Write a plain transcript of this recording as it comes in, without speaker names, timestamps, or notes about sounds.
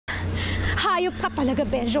Hayop ka talaga,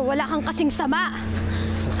 Benjo. Wala kang kasing sama.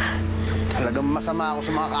 Talagang masama ako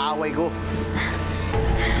sa mga kaaway ko.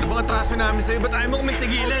 Ano bang atraso namin sa'yo? Ba't ayaw mo kaming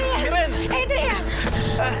tigilan? Miren! Adrian!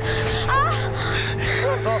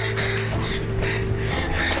 So,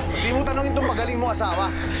 hindi mo tanongin itong magaling mong asawa.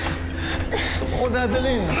 Saan mo ko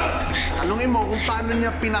dadalhin? Tanungin mo kung paano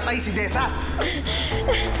niya pinatay si Desa.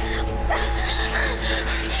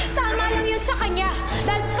 Tama lang yun sa kanya.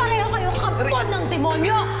 Dahil pareho kayong kapon ng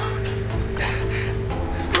demonyo.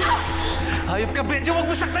 Hayop ka, Benjo!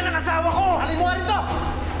 Huwag mo saktan ang asawa ko! Halin mo nga rito!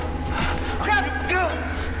 Okay! Hayop ka!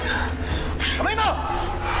 Kamay mo!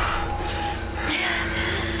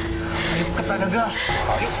 Hayop ka talaga!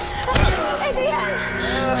 Adrian!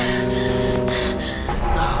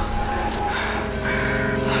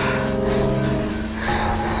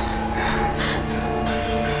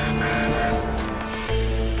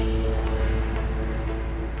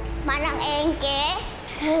 Manang Engke?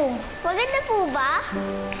 Maganda po ba?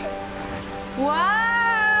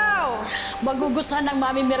 Wow! Magugustuhan ng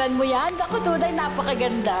Mami Miren mo yan. Ako, Duday,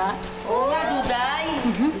 napakaganda. Oo nga, Duday.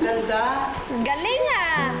 Ganda. Galing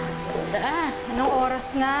ah! Anong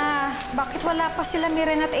oras na? Bakit wala pa sila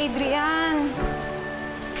Miren at Adrian?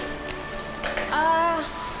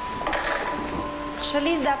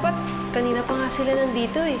 Actually, dapat kanina pa nga sila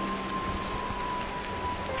nandito eh.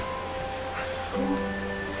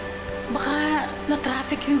 Baka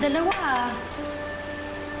na-traffic yung dalawa.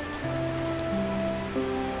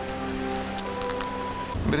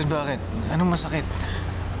 Miren, bakit? Anong masakit?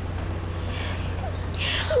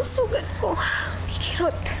 Ang sugat ko. May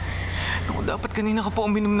kirot. Naku, dapat kanina ka pa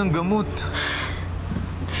uminom ng gamot.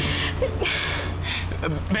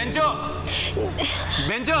 Benjo!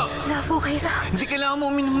 Benjo! Wala po, kailangan. Hindi kailangan mo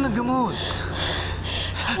uminom ng gamot.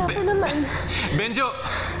 Kaya po naman. Benjo!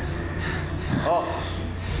 Oh,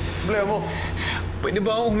 problema mo. Pwede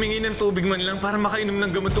ba ako humingi ng tubig man lang para makainom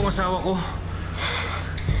ng gamot tong asawa ko?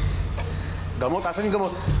 Gamot? Asan yung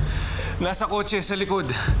gamot? Nasa kotse, sa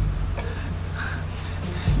likod.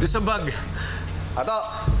 Doon sa bag. Ato!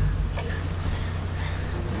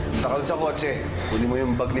 Punta ka doon sa kotse. Kunin mo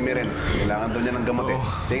yung bag ni Miren. Kailangan doon niya ng gamot eh.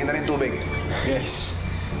 Tingin na rin tubig. Yes.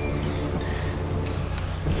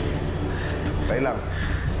 Tayo lang.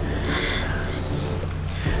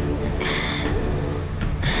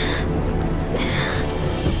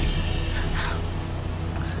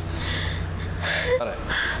 Tara.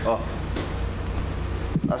 Oh.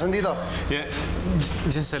 Asan dito? Yeah.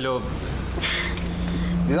 Diyan sa loob.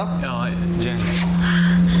 Dito? Oo, diyan.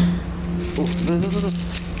 Oh, dito.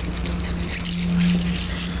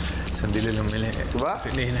 Sandali lang, Mili. Diba?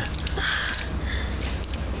 Pili na.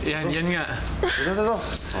 Yan nga. Dito.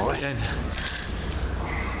 Okay. Yan.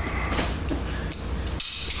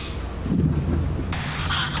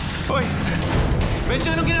 Hoy! Benjo,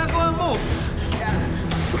 anong ginagawa mo?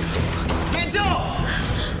 Benjo!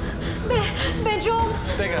 Benjo!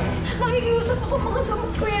 Teka. Nakikiusap ako mga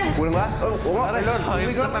gamot ko yan. Kulang ba? Oo nga, kailangan.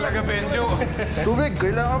 Hayop ka talaga, Benjo. Tubig,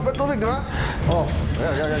 kailangan pa tubig, di ba? Oh,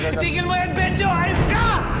 yan. Tigil mo yan, Benjo! Hayop ka!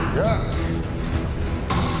 Yan.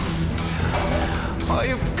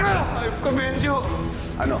 Hayop ka! Hayop ka, Benjo!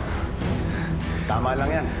 Ano? Tama lang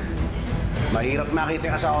yan. Mahirap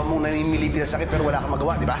makita yung asawa mong namimilipid sa sakit pero wala kang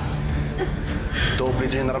magawa, di ba? Doble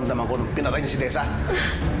dyan yung naramdaman ko nung pinatay niya si Tessa.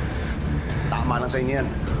 Tama lang sa inyo yan.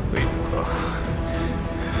 Wait.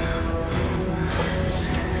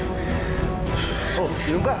 Oh,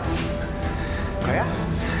 inom ka. Kaya?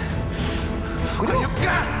 Hayop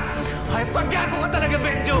ka! Hayop ka! Gago ka talaga,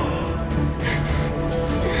 Benjo!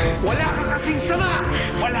 Wala ka kasing sama!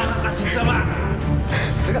 Wala ka kasing sama!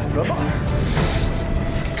 Sige, laba ka.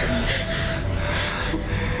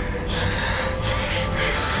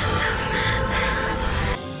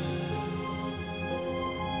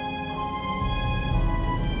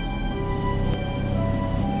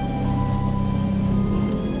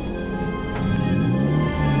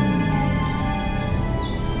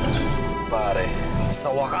 Pare, sa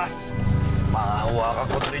wakas, mahahawakan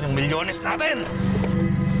ko na rin yung milyones natin!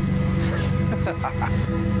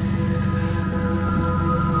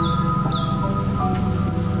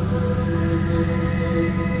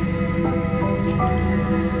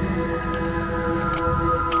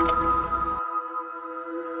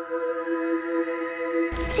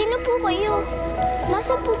 Sino po kayo?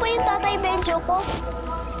 Nasaan po ba yung tatay Benjo ko?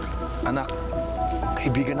 Anak,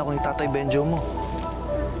 kaibigan ako ni Tatay Benjo mo.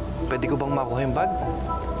 Pwede ko bang makuha yung bag?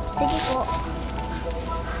 Sige po.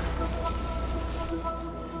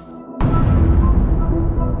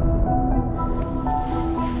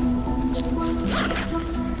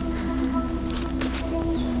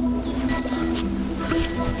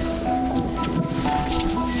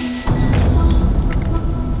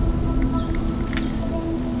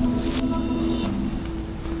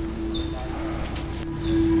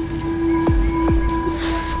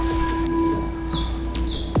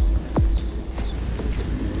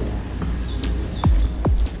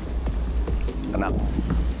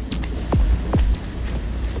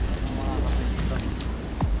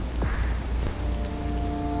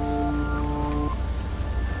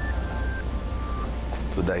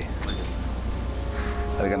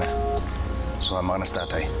 Halika na. Sumama ka na sa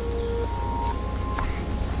tatay.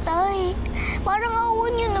 Tay, parang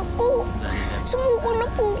awan niyo na po. Sumuko na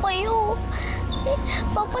po kayo.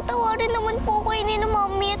 Papatawarin naman po kayo ni na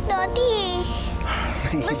Mami at Daddy.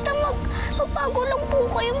 Basta magbago lang po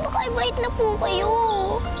kayo. Makibait na po kayo.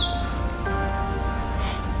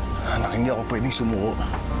 Anak, hindi ako pwedeng sumuko.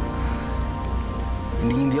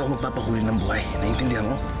 Hindi ako magpapahuli ng buhay. Naiintindihan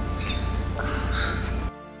mo?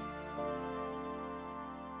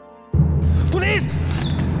 Pulis!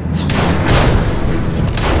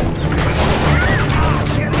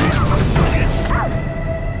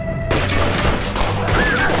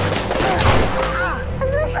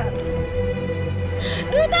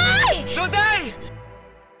 Duday! Duday!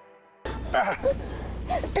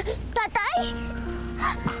 Tatay?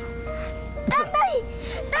 Tatay!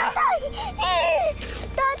 Tatay!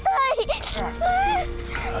 Tatay!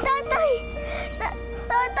 Tatay!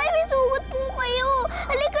 Tatay, may sugat po kayo.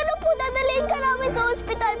 Halika na po, dadalhin ka namin sa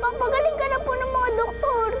ospital. Papagaling ka na po ng mga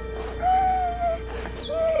doktor.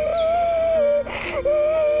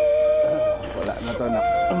 Wala na to, anak.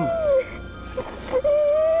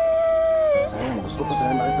 Sayang, gusto ko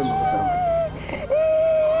sana makita makasama.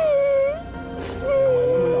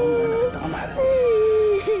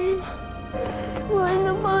 Mahal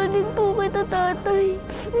na mahal din po kita, tatay.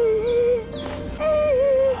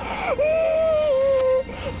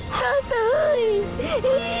 Tatay!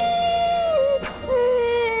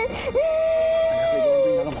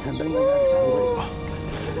 Magandang nangyari sa buhay ko.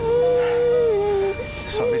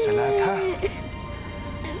 Sorry sa lahat, ha?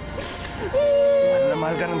 Mahal na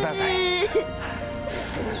mahal ka ng tatay.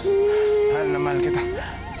 Mahal na mahal kita.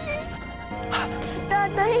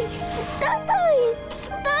 Tatay! Tatay!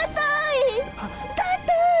 Tatay!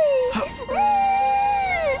 Tatay!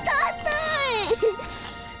 Tatay!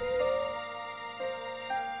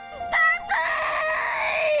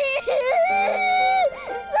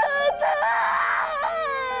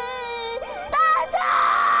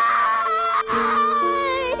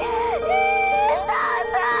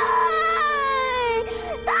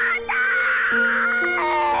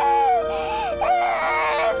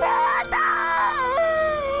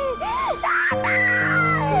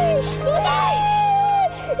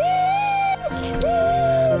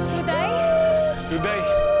 Duday!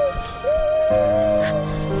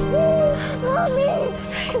 Mami!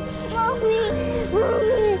 Mami!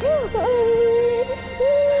 Mami!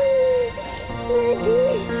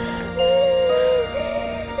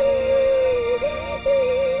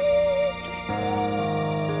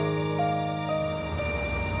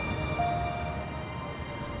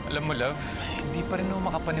 Alam mo, love, hindi pa rin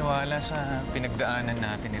ako makapaniwala sa pinagdaanan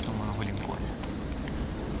natin itong mga huling buwan.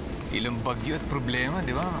 Ilang bagyo at problema,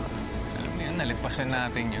 di ba? Alam mo yan, nalagpasan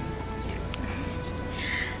natin yun.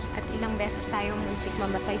 At ilang beses tayong muntik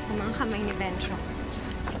mamatay sa mga kamay ni Benjo.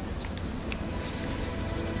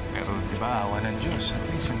 Pero di ba, awa ng Diyos, at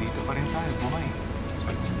least nandito pa rin tayo, buhay.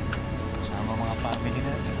 Kasama mga family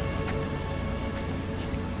natin.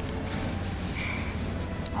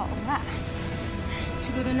 Oo nga.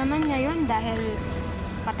 Siguro naman ngayon, dahil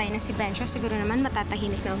patay na si Benjo, siguro naman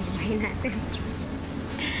matatahimik na ang buhay natin.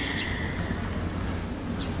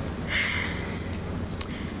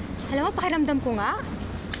 Alam mo, pakiramdam ko nga.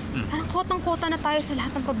 Parang kotang-kota na tayo sa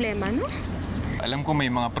lahat ng problema, no? Alam ko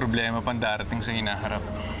may mga problema pang darating sa hinaharap.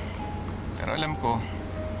 Pero alam ko,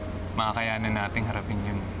 makakayanan nating harapin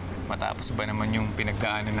yun. Matapos ba naman yung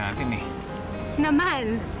pinagdaanan natin eh.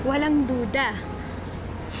 Naman, walang duda.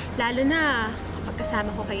 Lalo na kapag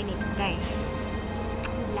kasama ko kayo ni Duday.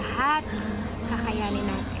 Lahat kakayanin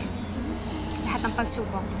natin. Lahat ng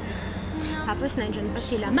pagsubok. Tapos nandyan pa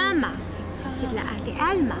sila Mama, sila Ate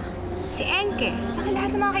Alma, si Enke, saka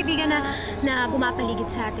lahat ng mga kaibigan na pumapaligid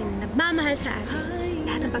sa atin, nagmamahal sa atin.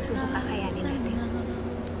 Lahat ng pagsubok kakayanin natin.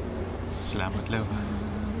 Salamat, love.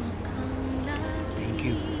 Thank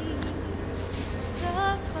you.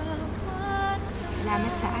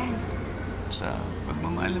 Salamat saan? Sa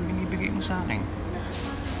pagmamahal na binibigay mo sa akin.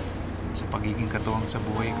 Sa pagiging katuwang sa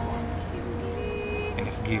buhay ko. And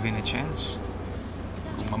if given a chance,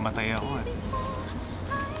 kung mamatay ako at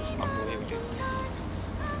mabuhay ulit,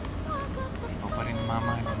 ikaw pa rin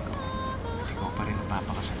mamahalin ko. At ikaw pa rin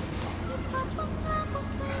napapakasalan ko.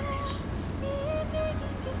 Promise.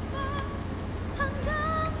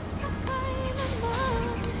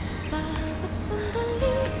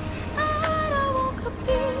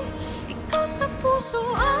 Sa puso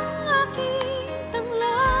ang aking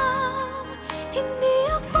tanglang. Hindi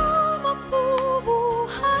ako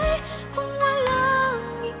mabubuhay kung walang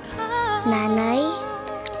ikaw. Nanay,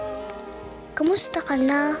 kamusta ka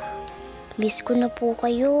na? Miss ko na po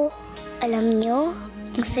kayo. Alam nyo,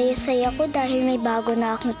 Ang saya-saya ko dahil may bago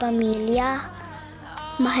na akong pamilya.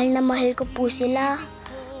 Mahal na mahal ko po sila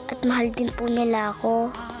at mahal din po nila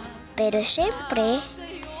ako. Pero syempre,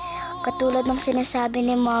 katulad ng sinasabi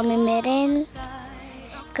ni Mami Miren,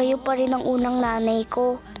 kayo pa rin ang unang nanay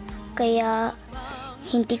ko. Kaya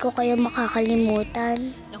hindi ko kayo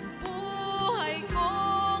makakalimutan.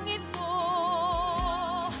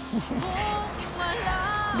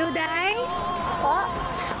 Duday? Po?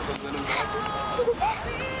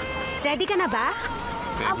 Ready ka na ba?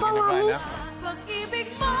 Apa, Mami? Pag-ibig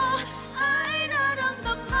mo ay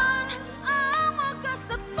naramdaman ang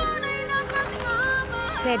magkasatunay na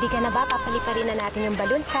kasama. Ready ka na ba? Papaliparin na natin yung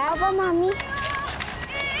balloons, ha? Apa, Mami?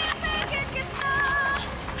 Ibigin kita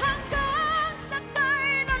hanggang sa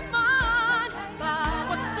kailanman.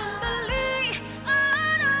 Bawat sandali,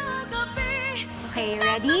 araw, gabi. Okay,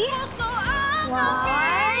 ready? Puso ang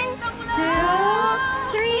 1,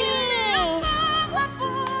 2, 3!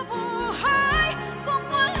 mabubuhay kung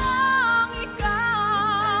walang ikaw.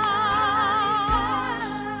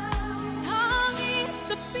 Tanging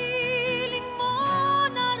sa piling mo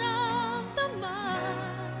naramdaman.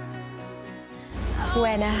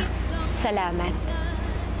 Buena, salamat.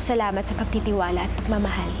 Salamat sa pagtitiwala at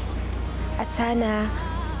pagmamahal. At sana,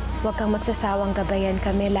 huwag kang magsasawang gabayan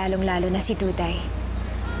kami, lalong-lalo na si Duday.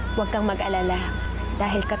 Huwag kang mag-alala,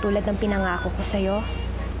 dahil katulad ng pinangako ko sa'yo,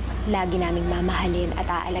 lagi naming mamahalin at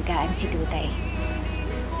aalagaan si Duday.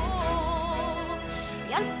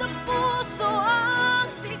 Yan sa puso ang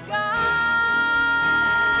sigaw.